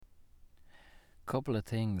couple of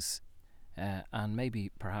things, and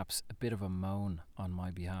maybe perhaps a bit of a moan on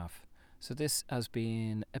my behalf. So, this has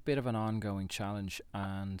been a bit of an ongoing challenge,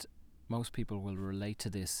 and most people will relate to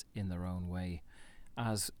this in their own way.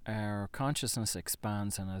 As our consciousness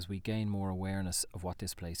expands and as we gain more awareness of what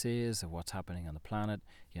this place is, of what's happening on the planet,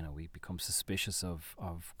 we become suspicious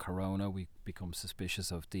of corona, we become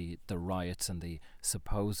suspicious of the riots and the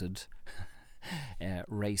supposed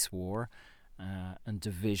race war and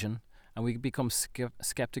division, and we become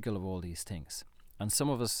skeptical of all these things. And some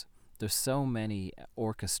of us, there's so many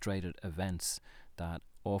orchestrated events that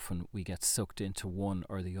often we get sucked into one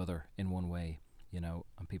or the other in one way.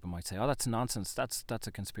 And people might say, "Oh, that's nonsense. That's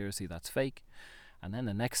a conspiracy. That's fake." And then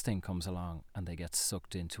the next thing comes along, and they get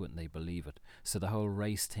sucked into it, and they believe it. So the whole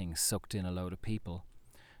race thing sucked in a load of people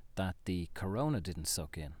that the corona didn't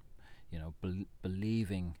suck in.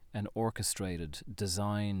 Believing an orchestrated,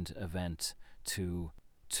 designed event to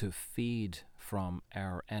feed from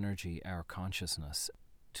our energy, our consciousness,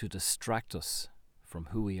 to distract us from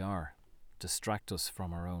who we are, distract us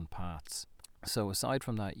from our own paths. So aside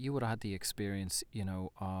from that, you would have had the experience,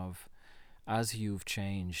 of as you've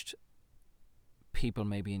changed, people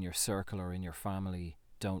maybe in your circle or in your family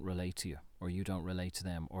don't relate to you, or you don't relate to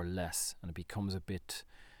them, or less, and it becomes a bit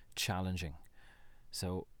challenging.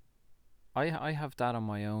 So I have that on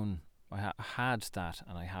my own. I had that,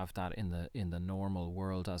 and I have that in the normal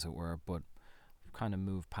world, as it were, but I've kind of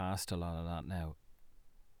moved past a lot of that now.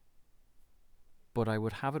 But I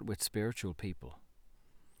would have it with spiritual people.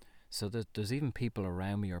 So there's even people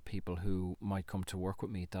around me, or people who might come to work with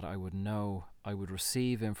me, that I would know, I would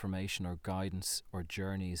receive information or guidance or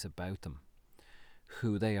journeys about them,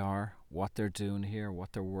 who they are, what they're doing here,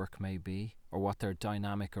 what their work may be, or what their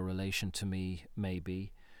dynamic or relation to me may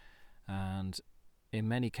be. And in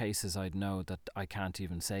many cases I'd know that I can't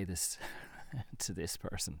even say this to this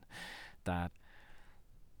person, that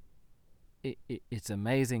it's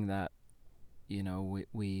amazing that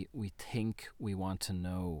we think we want to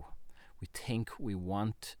know. We think we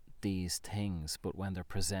want these things, but when they're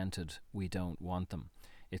presented, we don't want them.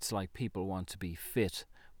 It's like people want to be fit,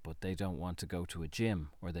 but they don't want to go to a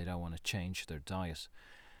gym, or they don't want to change their diet.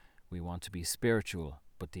 We want to be spiritual,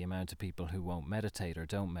 but the amount of people who won't meditate or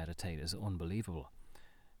don't meditate is unbelievable.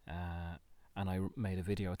 And I made a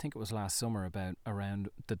video, I think it was last summer, around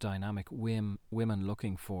the dynamic women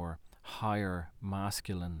looking for higher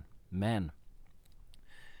masculine men.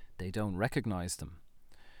 They don't recognize them.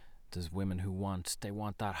 There's women who want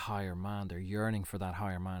that higher man. They're yearning for that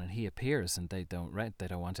higher man, and he appears, and they don't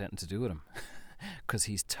want anything to do with him because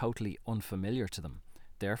he's totally unfamiliar to them.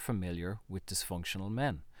 They're familiar with dysfunctional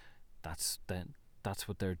men. That's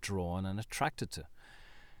what they're drawn and attracted to.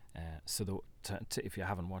 So if you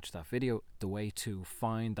haven't watched that video, the way to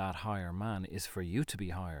find that higher man is for you to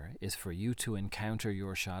be higher, is for you to encounter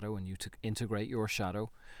your shadow, and you to integrate your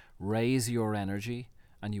shadow, raise your energy,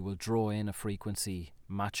 and you will draw in a frequency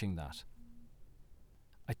matching that.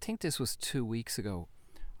 I think this was 2 weeks ago.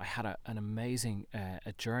 I had an amazing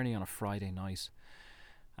a journey on a Friday night,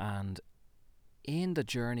 and in the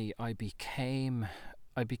journey I became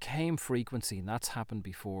frequency, and that's happened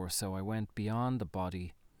before. So I went beyond the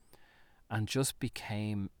body and just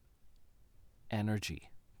became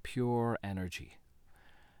energy, pure energy,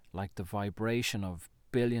 like the vibration of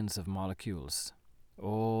billions of molecules.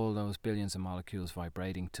 All those billions of molecules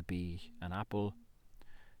vibrating to be an apple,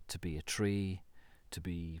 to be a tree, to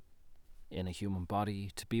be in a human body,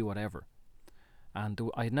 to be whatever. And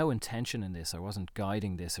I had no intention in this. I wasn't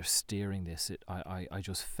guiding this or steering this. I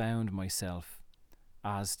just found myself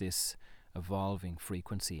as this evolving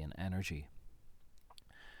frequency and energy.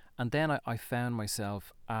 And then I found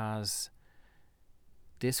myself as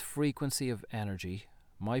this frequency of energy,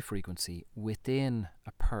 my frequency, within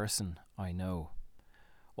a person I know,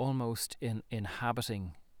 almost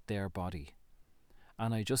inhabiting their body.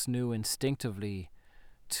 And I just knew instinctively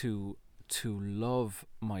to love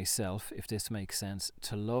myself, if this makes sense,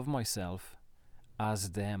 to love myself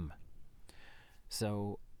as them.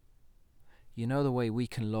 So, the way we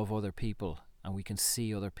can love other people, and we can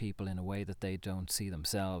see other people in a way that they don't see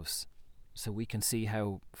themselves. So we can see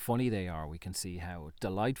how funny they are, we can see how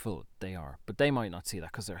delightful they are, but they might not see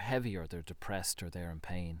that because they're heavy, or they're depressed, or they're in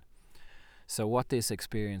pain. So what this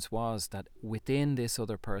experience was, that within this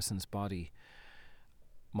other person's body,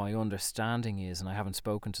 my understanding is, and I haven't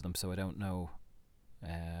spoken to them, so I don't know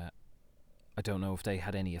if they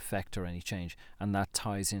had any effect or any change, and that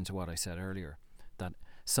ties into what I said earlier, that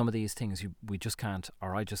some of these things we just can't,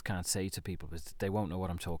 or I just can't say to people because they won't know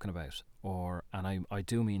what I'm talking about. And I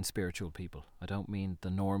do mean spiritual people. I don't mean the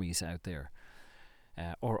normies out there.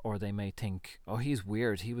 Or they may think, oh, he's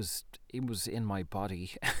weird. He was in my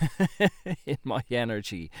body, in my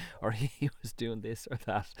energy, or he was doing this or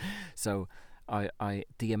that. So,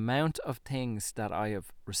 the amount of things that I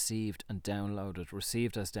have received as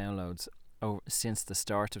downloads since the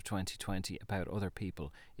start of 2020 about other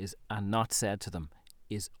people and not said to them,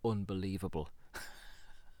 is unbelievable.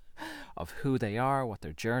 Of who they are, what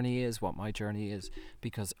their journey is, what my journey is,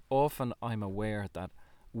 because often I'm aware that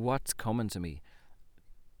what's coming to me,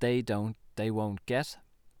 they won't get,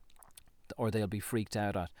 or they'll be freaked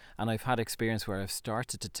out at. And I've had experience where I've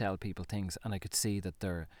started to tell people things, and I could see that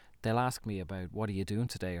they'll ask me about, what are you doing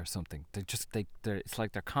today or something. It's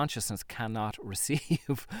like their consciousness cannot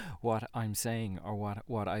receive what I'm saying or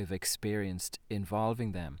what I've experienced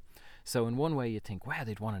involving them. So in one way you think, wow,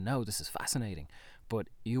 they'd want to know, this is fascinating. But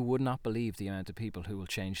you would not believe the amount of people who will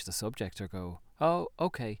change the subject or go, oh,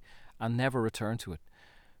 okay, and never return to it.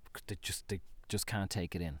 They just can't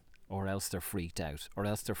take it in, or else they're freaked out,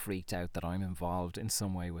 that I'm involved in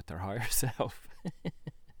some way with their higher self.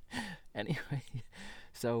 Anyway,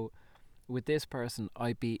 so with this person,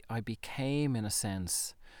 I became, in a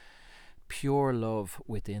sense, pure love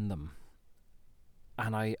within them.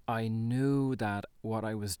 And I knew that what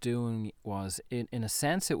I was doing was, in a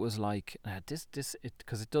sense, it was like,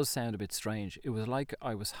 because it does sound a bit strange, it was like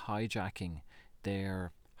I was hijacking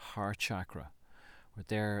their heart chakra, or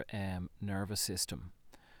their nervous system,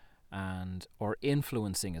 or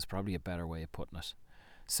influencing is probably a better way of putting it.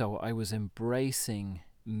 So I was embracing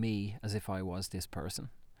me as if I was this person,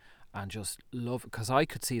 and just love, because I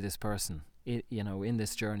could see this person, in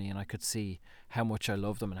this journey, and I could see how much I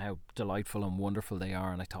love them and how delightful and wonderful they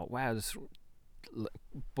are. And I thought, wow,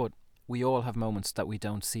 but we all have moments that we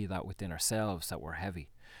don't see that within ourselves, that we're heavy.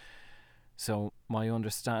 So my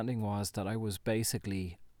understanding was that I was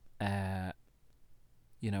basically,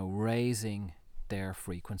 raising their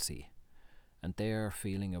frequency and their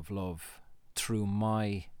feeling of love through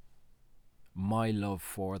my love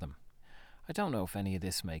for them. I don't know if any of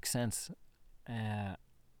this makes sense.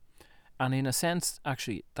 And in a sense,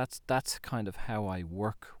 actually, that's kind of how I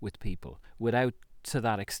work with people, without to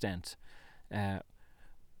that extent.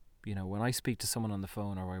 When I speak to someone on the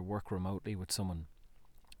phone, or I work remotely with someone,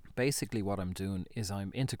 basically what I'm doing is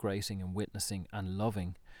I'm integrating and witnessing and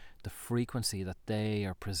loving the frequency that they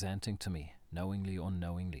are presenting to me, knowingly,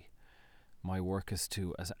 unknowingly. My work is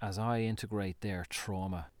to, as I integrate their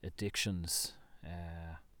trauma, addictions,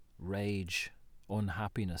 rage,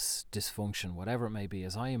 unhappiness, dysfunction, whatever it may be,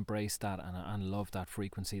 as I embrace that and love that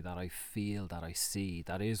frequency that I feel, that I see,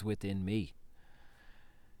 that is within me,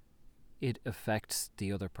 it affects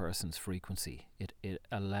the other person's frequency. It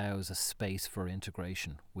allows a space for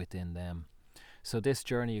integration within them. So this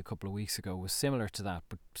journey a couple of weeks ago was similar to that,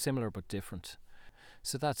 but similar but different.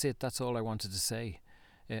 So that's it. That's all I wanted to say.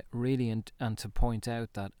 Really, and to point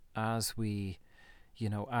out that as we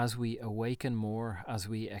awaken more, as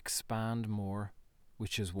we expand more,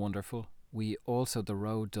 which is wonderful, the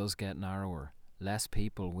road does get narrower. Less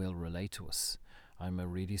people will relate to us. I'm a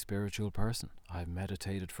really spiritual person. I've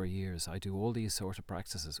meditated for years. I do all these sort of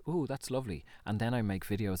practices. Ooh, that's lovely. And then I make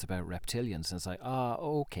videos about reptilians, and it's like,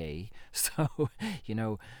 okay. So,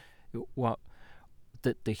 what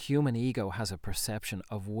the human ego has a perception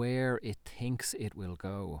of where it thinks it will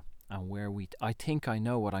go, and I think I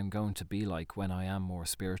know what I'm going to be like when I am more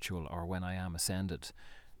spiritual, or when I am ascended.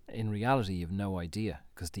 In reality, you've no idea,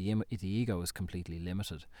 because the ego is completely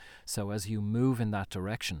limited. So as you move in that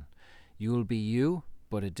direction, you'll be you,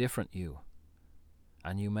 but a different you.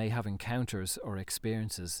 And you may have encounters or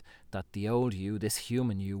experiences that the old you, this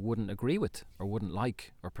human you, wouldn't agree with, or wouldn't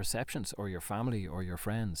like, or perceptions, or your family, or your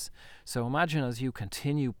friends. So imagine, as you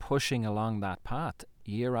continue pushing along that path,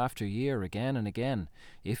 year after year, again and again,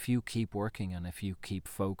 if you keep working, and if you keep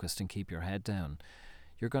focused and keep your head down,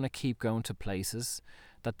 you're going to keep going to places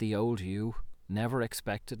that the old you never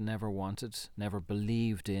expected, never wanted, never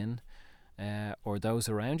believed in, or those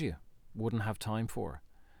around you wouldn't have time for.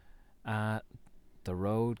 The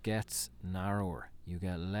road gets narrower. You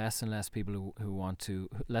get less and less people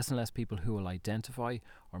less and less people who will identify,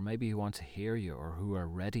 or maybe who want to hear you, or who are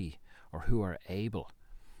ready, or who are able.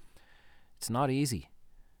 It's not easy.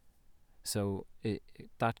 So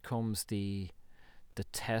that comes the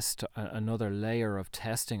test, another layer of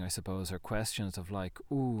testing, I suppose, or questions of like,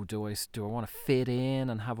 do I want to fit in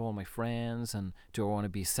and have all my friends, and do I want to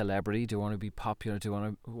be celebrity, do I want to be popular, do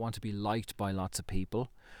I want to be liked by lots of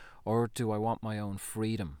people, or do I want my own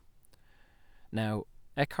freedom? Now,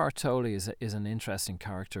 Eckhart Tolle is an interesting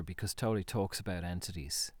character, because Tolle talks about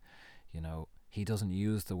entities. He doesn't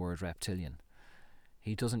use the word reptilian.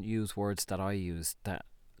 He doesn't use words that I use, that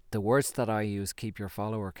The words that I use: keep your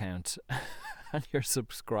follower count and your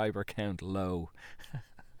subscriber count low.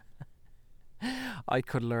 I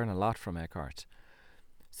could learn a lot from Eckhart.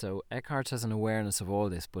 So Eckhart has an awareness of all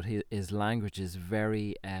this, but his language is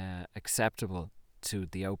very acceptable to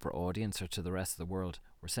the Oprah audience or to the rest of the world.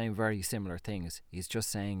 We're saying very similar things. He's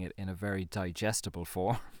just saying it in a very digestible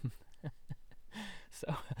form.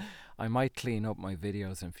 So I might clean up my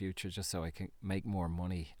videos in future just so I can make more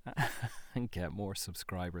money and get more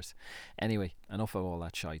subscribers. Anyway, enough of all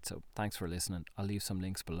that shite. So thanks for listening. I'll leave some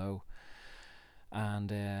links below.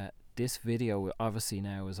 And this video obviously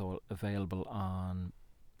now is all available on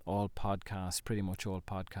all podcasts, pretty much all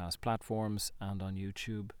podcast platforms, and on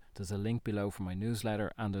YouTube. There's a link below for my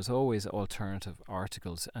newsletter, and there's always alternative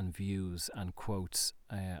articles and views and quotes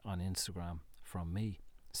on Instagram from me.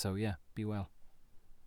 So yeah, be well.